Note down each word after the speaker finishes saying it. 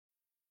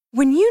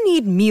When you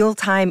need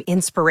mealtime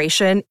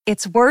inspiration,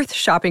 it's worth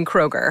shopping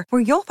Kroger,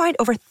 where you'll find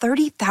over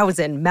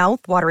 30,000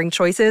 mouth-watering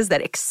choices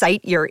that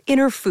excite your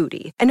inner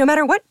foodie. And no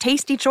matter what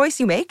tasty choice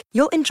you make,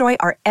 you'll enjoy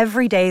our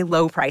everyday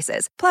low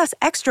prices, plus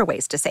extra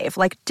ways to save,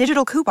 like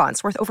digital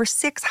coupons worth over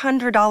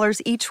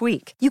 $600 each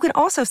week. You can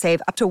also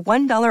save up to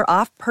 $1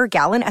 off per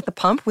gallon at the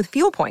pump with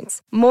fuel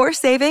points. More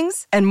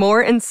savings and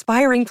more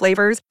inspiring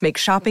flavors make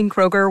shopping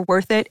Kroger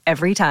worth it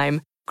every time.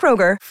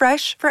 Kroger,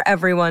 fresh for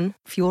everyone.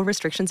 Fuel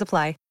restrictions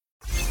apply.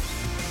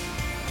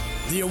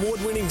 The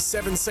award-winning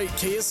 7-seat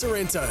Kia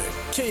Sorento.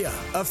 Kia,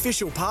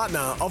 official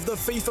partner of the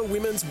FIFA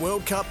Women's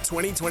World Cup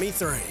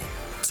 2023.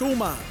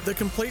 Toolmart, the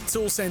complete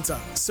tool centre,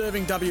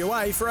 serving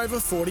WA for over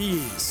 40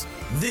 years.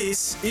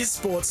 This is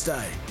Sports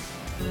Day.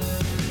 Don't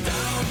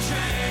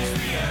change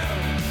for you.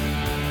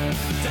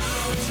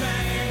 Don't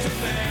change a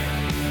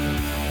thing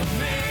for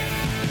me.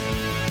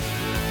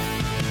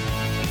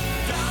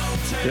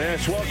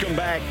 Yes, welcome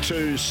back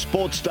to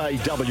Sports Day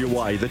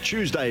WA, the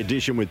Tuesday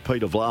edition with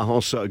Peter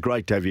Vlahos.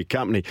 Great to have your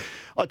company.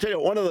 I tell you,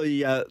 one of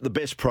the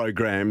best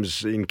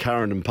programs in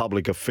current and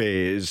public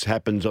affairs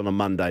happens on a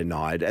Monday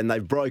night, and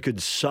they've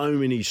brokered so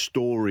many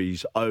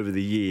stories over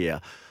the year,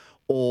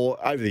 or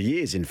over the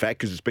years, in fact,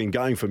 because it's been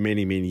going for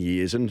many, many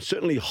years, and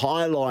certainly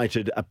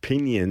highlighted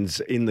opinions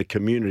in the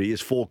community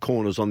as Four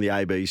Corners on the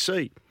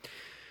ABC.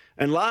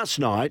 And last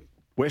night,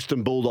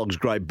 Western Bulldogs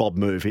great Bob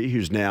Murphy,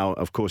 who's now,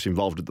 of course,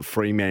 involved at the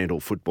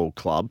Fremantle Football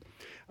Club,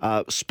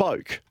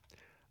 spoke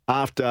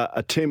after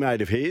a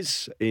teammate of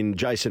his in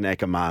Jason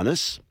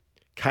Ackermanis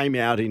came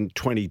out in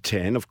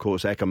 2010. Of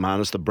course,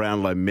 Ackermanis, the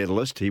Brownlow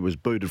medalist, he was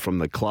booted from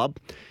the club.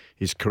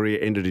 His career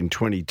ended in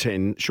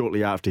 2010,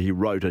 shortly after he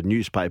wrote a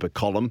newspaper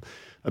column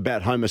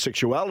about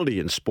homosexuality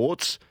in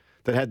sports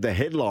that had the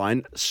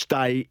headline,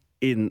 "Stay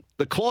in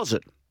the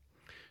Closet."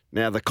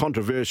 Now, the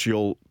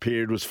controversial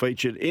period was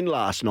featured in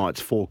last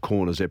night's Four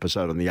Corners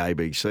episode on the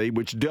ABC,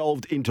 which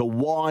delved into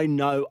why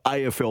no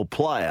AFL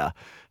player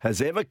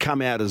has ever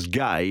come out as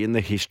gay in the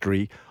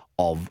history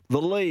of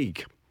the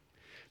league.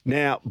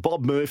 Now,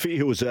 Bob Murphy,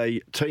 who was a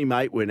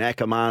teammate when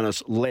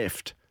Ackermanis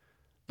left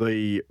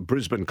the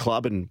Brisbane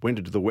club and went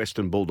into the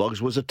Western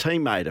Bulldogs, was a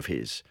teammate of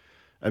his.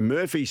 And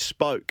Murphy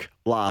spoke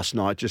last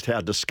night just how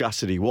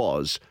disgusted he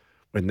was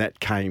when that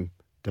came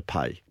to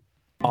pay.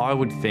 I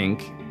would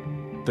think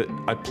that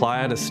a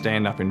player to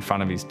stand up in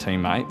front of his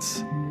teammates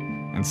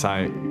and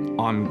say,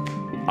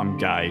 I'm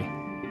gay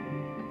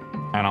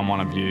and I'm one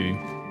of you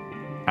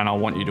and I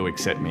want you to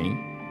accept me,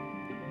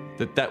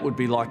 that would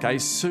be like a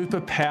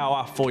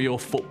superpower for your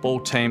football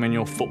team and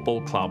your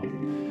football club.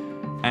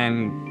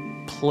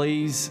 And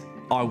please,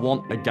 I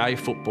want a gay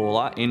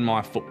footballer in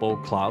my football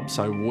club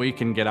so we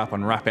can get up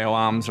and wrap our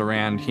arms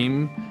around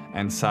him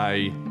and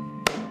say,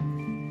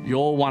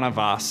 you're one of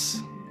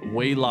us,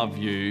 we love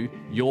you,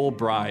 you're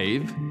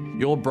brave.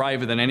 You're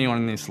braver than anyone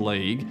in this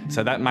league,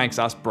 so that makes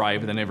us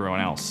braver than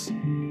everyone else.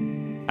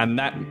 And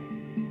that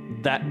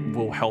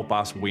will help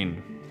us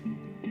win.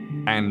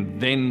 And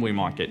then we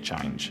might get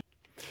change.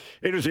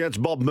 Interesting, that's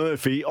Bob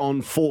Murphy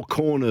on Four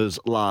Corners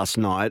last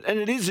night. And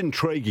it is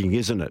intriguing,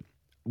 isn't it?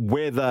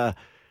 Whether,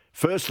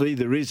 firstly,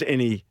 there is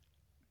any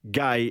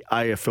gay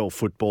AFL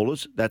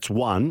footballers. That's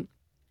one,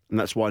 and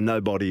that's why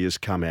nobody has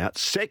come out.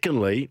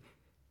 Secondly,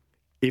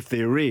 if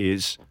there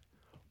is,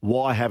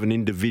 why haven't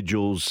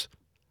individuals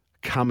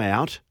come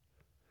out?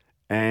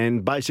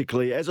 And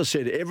basically, as I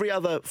said, every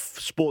other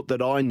sport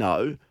that I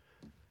know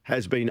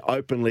has been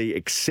openly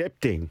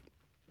accepting,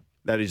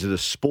 that is the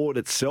sport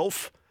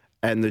itself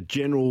and the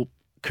general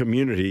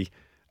community,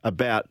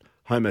 about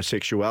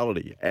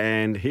homosexuality.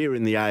 And here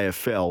in the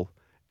AFL,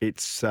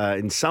 it's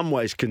in some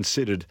ways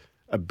considered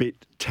a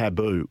bit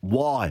taboo.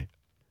 Why?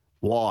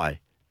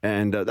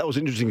 And that was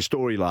an interesting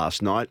story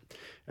last night.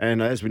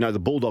 And as we know, the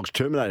Bulldogs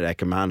terminated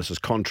Ackermanis'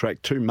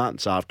 contract 2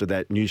 months after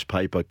that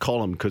newspaper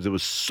column because there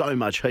was so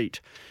much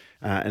heat.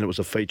 And it was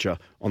a feature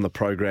on the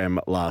program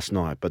last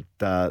night. But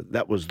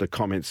that was the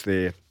comments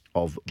there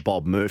of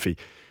Bob Murphy.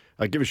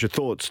 Give us your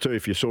thoughts too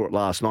if you saw it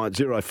last night.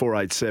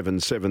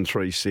 0487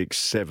 736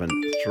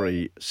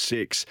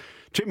 736.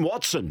 Tim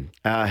Watson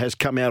has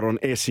come out on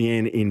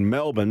SEN in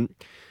Melbourne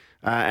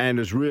and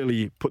has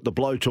really put the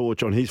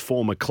blowtorch on his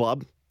former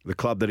club, the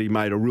club that he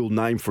made a real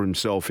name for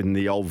himself in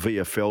the old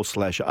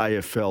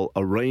VFL/AFL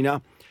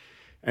arena.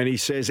 And he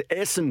says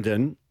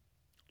Essendon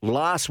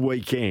last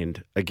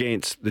weekend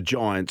against the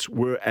Giants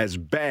were as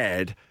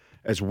bad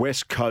as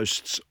West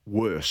Coast's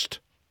worst.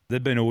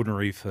 They've been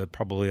ordinary for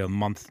probably a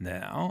month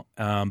now,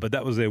 but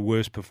that was their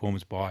worst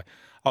performance by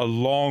a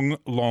long,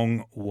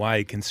 long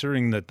way,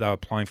 considering that they were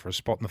playing for a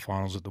spot in the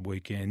finals at the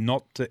weekend,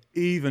 not to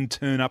even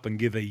turn up and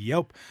give a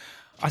yelp.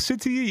 I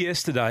said to you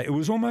yesterday, it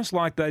was almost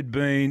like they'd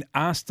been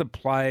asked to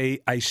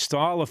play a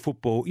style of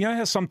football. You know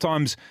how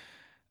sometimes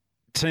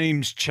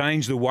teams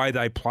change the way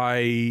they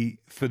play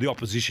for the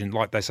opposition?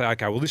 Like they say,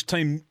 okay, well, this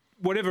team,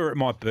 whatever it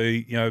might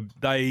be, you know,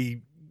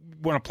 they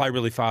want to play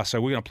really fast,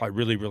 so we're going to play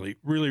really, really,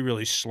 really,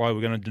 really slow.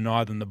 We're going to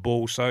deny them the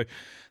ball. So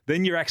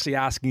then you're actually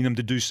asking them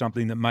to do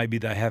something that maybe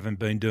they haven't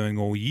been doing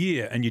all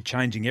year, and you're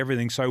changing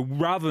everything. So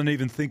rather than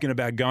even thinking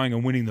about going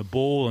and winning the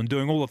ball and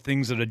doing all the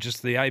things that are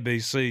just the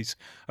ABCs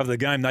of the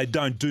game, they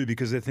don't do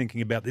because they're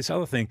thinking about this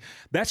other thing.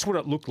 That's what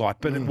it looked like,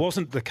 but it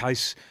wasn't the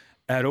case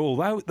at all.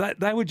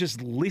 They were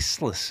just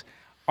listless.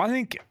 I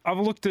think I've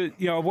looked at,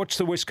 I've watched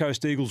the West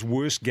Coast Eagles'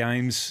 worst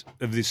games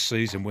of this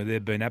season where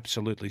they've been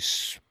absolutely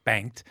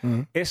spanked.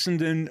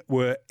 Essendon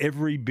were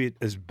every bit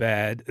as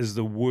bad as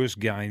the worst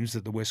games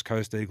that the West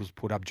Coast Eagles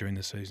put up during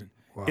the season.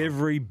 Wow.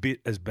 Every bit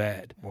as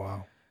bad.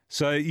 Wow.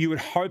 So you would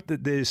hope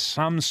that there's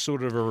some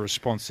sort of a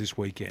response this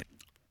weekend.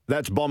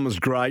 That's Bombers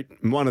great,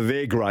 one of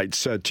their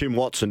greats, Tim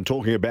Watson,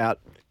 talking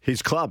about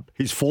his club,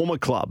 his former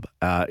club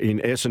in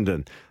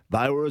Essendon.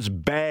 They were as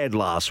bad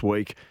last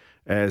week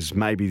as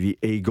maybe the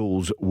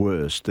Eagles'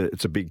 worst.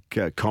 It's a big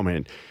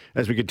comment.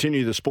 As we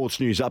continue the sports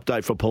news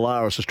update for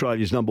Polaris,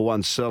 Australia's number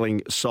one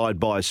selling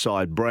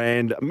side-by-side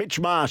brand. Mitch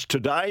Marsh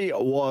today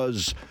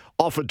was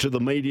offered to the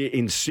media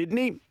in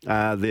Sydney.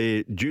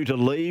 They're due to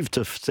leave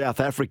to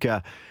South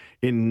Africa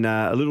in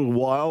a little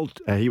while.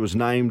 He was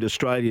named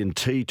Australian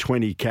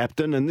T20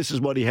 captain, and this is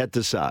what he had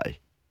to say. I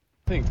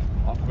think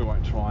I probably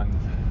won't try and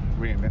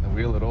reinvent the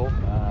wheel at all.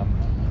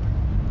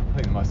 I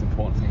think the most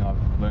important thing I've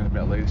learned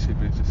about leadership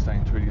is just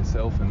staying true to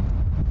yourself. And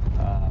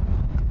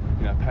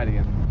Paddy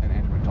and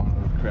Andrew McDonald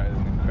have created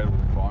an incredible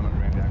environment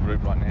around our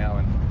group right now,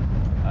 and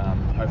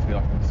hopefully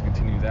I can just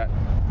continue that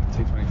in the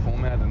T20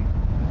 format and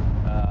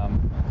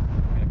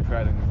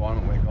create an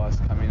environment where guys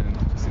come in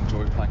and just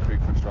enjoy playing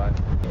cricket for Australia.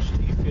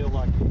 Do you feel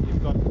like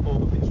you've got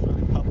all of the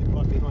Australian public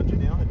right behind you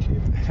now, that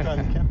you're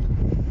Australian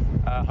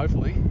captain?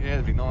 Hopefully, yeah,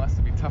 it'd be nice.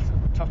 It'd be tough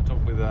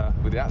job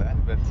without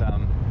that, but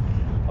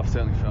I've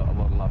certainly felt a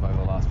lot of love over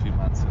the last few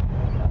months, and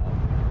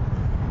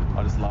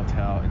I just loved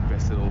how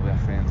invested all of our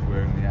fans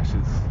were in the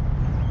Ashes.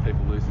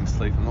 People losing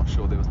sleep. I'm not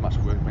sure there was much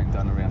work being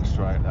done around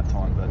Australia at that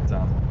time, but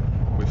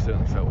we've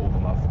certainly felt all the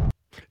love.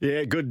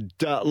 Yeah, good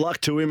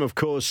luck to him, of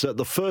course.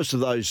 The first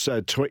of those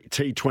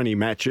T20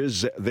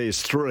 matches,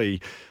 there's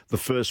 3. The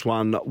first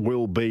one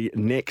will be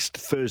next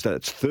Thursday.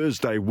 It's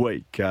Thursday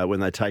week when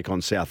they take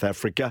on South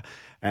Africa,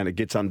 and it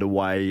gets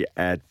underway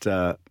at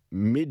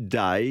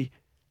midday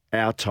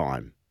our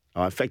time.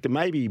 In fact, it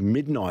may be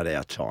midnight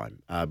our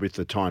time with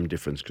the time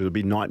difference, because there'll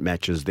be night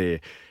matches there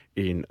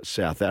in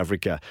South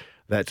Africa.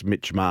 That's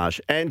Mitch Marsh.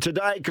 And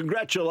today,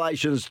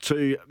 congratulations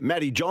to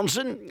Matty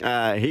Johnson.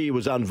 He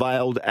was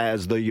unveiled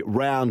as the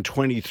Round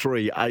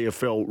 23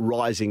 AFL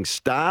Rising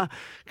Star.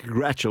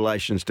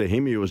 Congratulations to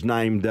him. He was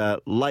named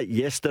late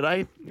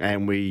yesterday,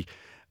 and we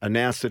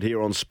announced it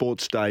here on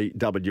Sports Day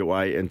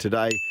WA. And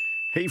today,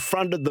 he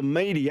fronted the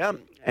media,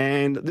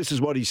 and this is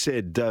what he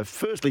said.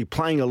 Firstly,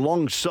 playing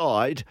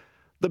alongside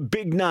the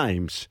big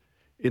names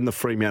in the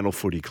Fremantle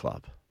Footy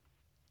Club.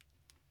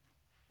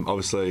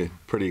 Obviously,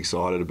 pretty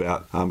excited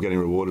about getting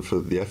rewarded for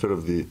the effort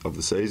of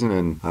the season,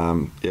 and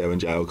when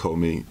JL called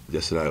me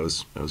yesterday, it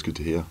was good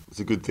to hear. It's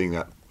a good thing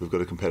that we've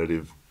got a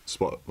competitive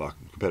spot,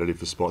 competitive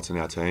for spots in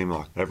our team.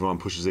 Like, everyone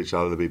pushes each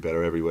other to be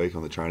better every week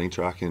on the training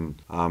track,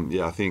 and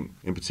I think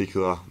in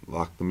particular,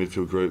 the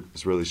midfield group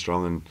is really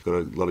strong and got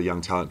a lot of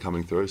young talent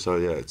coming through. So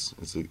it's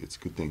a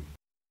good thing.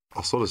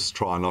 I sort of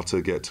try not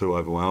to get too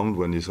overwhelmed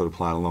when you're sort of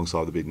playing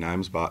alongside the big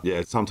names, but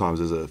sometimes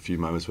there's a few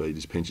moments where you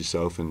just pinch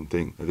yourself and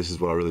think, this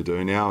is what I really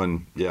do now,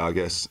 and I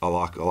guess I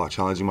like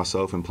challenging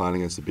myself, and playing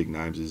against the big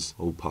names is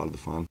all part of the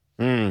fun.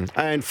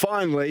 And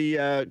finally,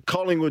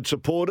 Collingwood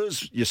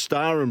supporters, your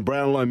star and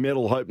Brownlow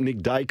medal hope Nick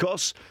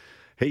Dacos,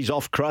 he's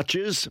off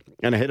crutches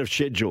and ahead of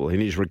schedule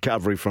in his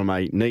recovery from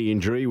a knee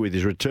injury, with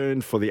his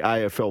return for the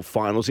AFL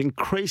finals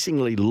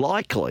increasingly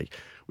likely,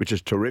 which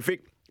is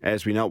terrific.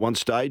 As we know, at one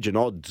stage, an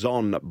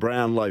odds-on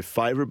Brownlow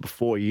favourite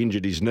before he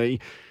injured his knee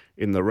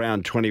in the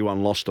round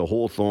 21 loss to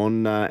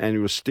Hawthorn, and he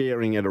was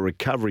staring at a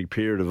recovery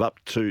period of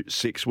up to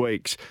 6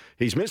 weeks.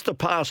 He's missed the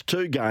past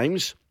 2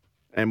 games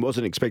and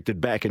wasn't expected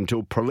back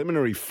until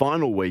preliminary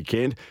final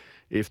weekend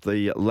if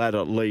the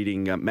ladder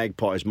leading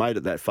Magpies made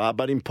it that far.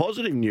 But in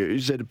positive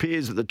news, it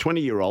appears that the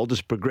 20-year-old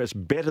has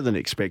progressed better than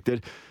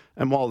expected,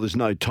 and while there's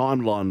no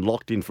timeline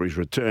locked in for his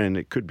return,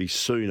 it could be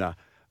sooner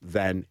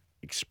than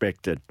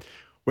expected.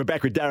 We're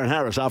back with Darren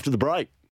Harris after the break.